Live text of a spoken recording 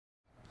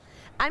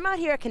I'm out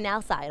here at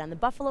Canalside on the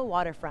Buffalo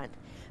waterfront.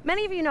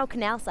 Many of you know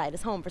Canalside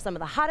is home for some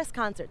of the hottest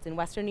concerts in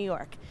Western New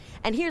York.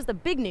 And here's the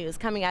big news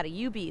coming out of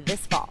UB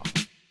this fall.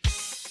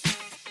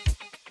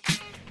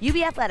 UB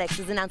Athletics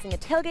is announcing a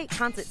Tailgate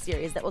concert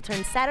series that will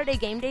turn Saturday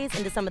game days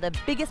into some of the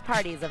biggest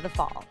parties of the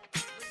fall.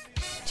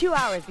 2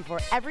 hours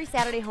before every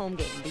Saturday home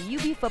game, the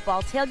UB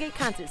Football Tailgate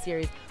Concert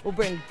Series will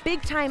bring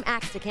big-time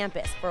acts to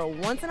campus for a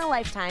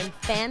once-in-a-lifetime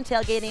fan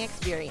tailgating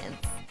experience.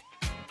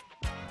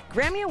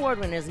 Grammy Award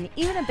winners and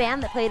even a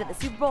band that played at the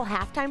Super Bowl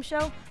halftime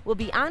show will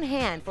be on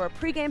hand for a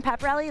pregame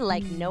pep rally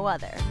like no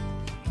other.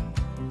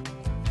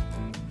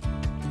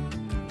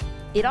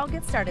 It all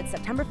gets started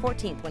September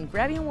 14th when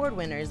Grammy Award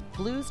winners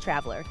Blues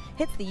Traveler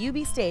hits the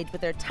UB stage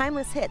with their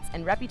timeless hits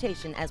and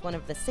reputation as one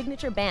of the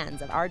signature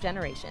bands of our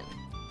generation.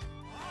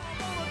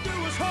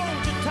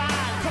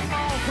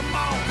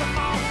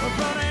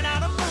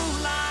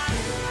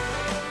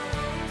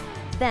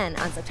 Then,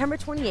 on September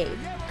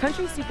 28th,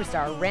 country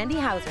superstar Wendy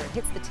Haskell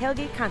hits the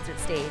Tailgate concert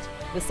stage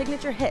with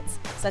signature hits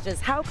such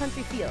as How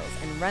Country Feels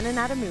and Runnin'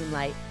 Out of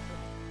Moonlight.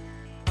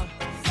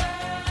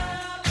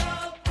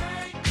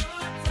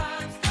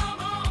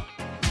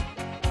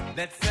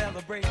 Let's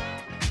celebrate.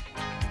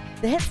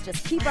 The hits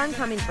just keep on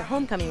coming for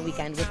homecoming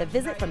weekend with a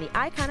visit from the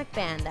iconic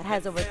band that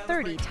has over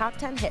 30 top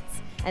 10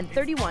 hits and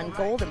 31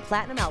 gold and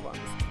platinum albums.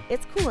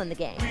 It's Kool in the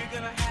Gang. We're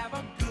gonna have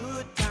a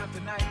good time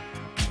tonight.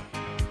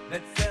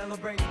 Let's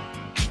celebrate.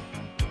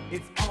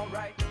 It's all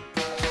right.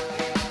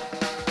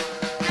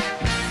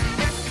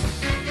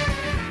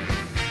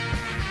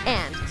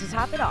 And to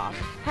top it off,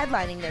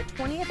 headlining their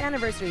 20th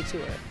anniversary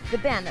tour, the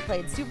band that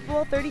played Super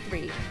Bowl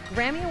 33,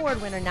 Grammy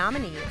Award winner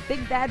nominee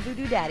Big Bad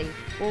Voodoo Daddy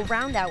will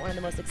round out one of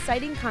the most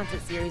exciting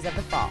concert series of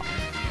the fall.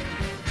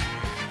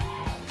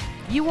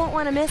 You won't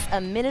want to miss a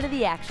minute of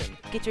the action.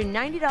 Get your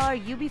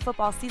 $90 UB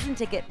football season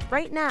ticket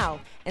right now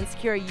and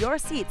secure your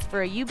seats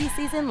for a UB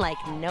season like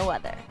no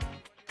other.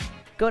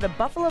 Go to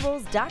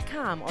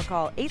buffalobulls.com or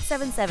call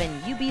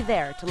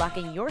 877-UB-THERE to lock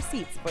in your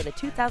seats for the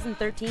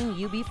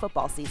 2013 UB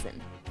football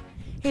season.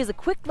 Here's a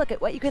quick look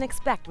at what you can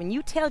expect when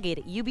you tailgate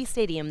at UB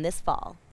Stadium this fall.